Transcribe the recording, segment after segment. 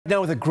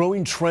Now, with a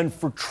growing trend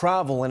for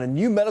travel and a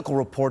new medical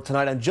report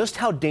tonight on just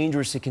how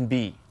dangerous it can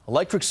be.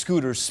 Electric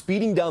scooters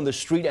speeding down the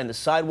street and the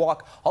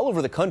sidewalk all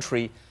over the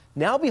country,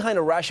 now behind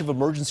a rash of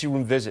emergency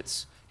room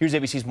visits. Here's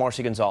ABC's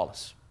Marcy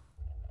Gonzalez.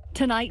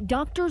 Tonight,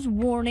 doctors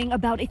warning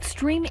about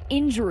extreme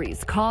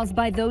injuries caused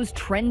by those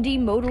trendy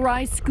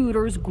motorized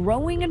scooters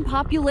growing in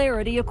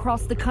popularity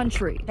across the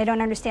country. They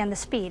don't understand the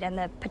speed and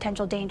the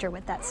potential danger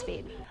with that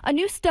speed. A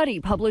new study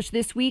published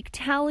this week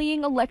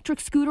tallying electric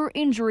scooter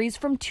injuries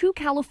from 2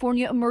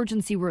 California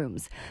emergency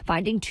rooms,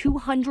 finding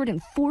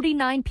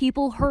 249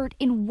 people hurt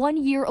in 1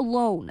 year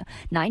alone.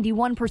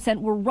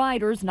 91% were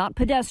riders, not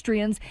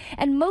pedestrians,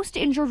 and most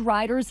injured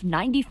riders,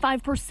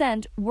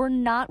 95%, were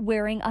not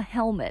wearing a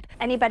helmet.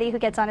 Anybody who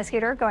gets on a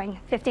scooter going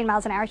 15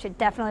 miles an hour should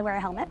definitely wear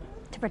a helmet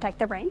to protect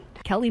their brain.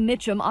 Kelly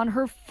Mitchum, on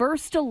her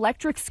first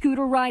electric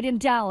scooter ride in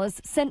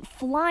Dallas, sent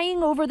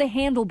flying over the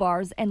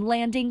handlebars and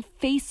landing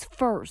face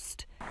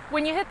first.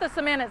 When you hit the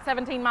cement at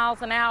 17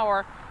 miles an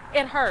hour,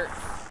 it hurts.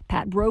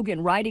 Pat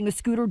Brogan riding a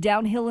scooter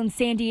downhill in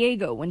San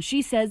Diego when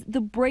she says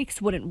the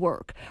brakes wouldn't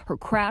work. Her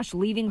crash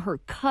leaving her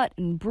cut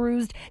and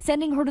bruised,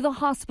 sending her to the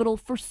hospital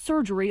for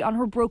surgery on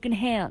her broken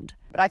hand.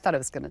 But I thought I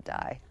was going to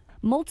die.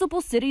 Multiple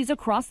cities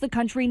across the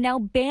country now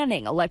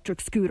banning electric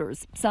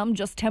scooters, some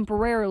just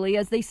temporarily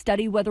as they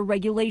study whether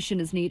regulation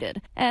is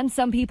needed. And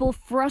some people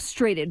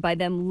frustrated by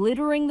them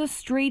littering the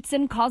streets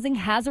and causing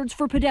hazards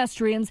for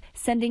pedestrians,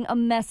 sending a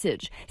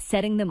message,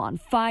 setting them on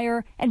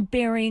fire and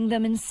burying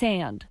them in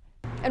sand.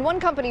 And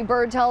one company,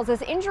 Bird, tells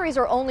us injuries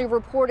are only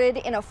reported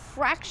in a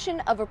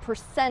fraction of a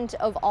 %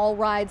 of all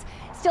rides.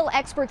 Still,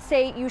 experts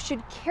say you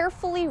should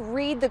carefully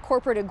read the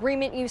corporate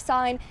agreement you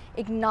sign,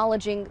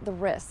 acknowledging the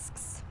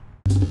risks.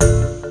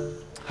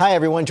 Hi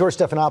everyone, George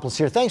Stephanopoulos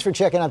here. Thanks for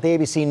checking out the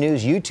ABC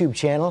News YouTube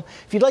channel.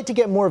 If you'd like to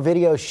get more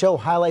videos, show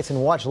highlights,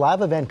 and watch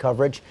live event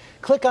coverage,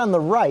 click on the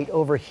right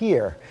over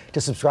here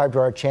to subscribe to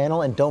our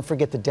channel, and don't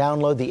forget to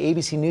download the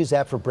ABC News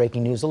app for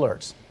breaking news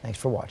alerts. Thanks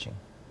for watching.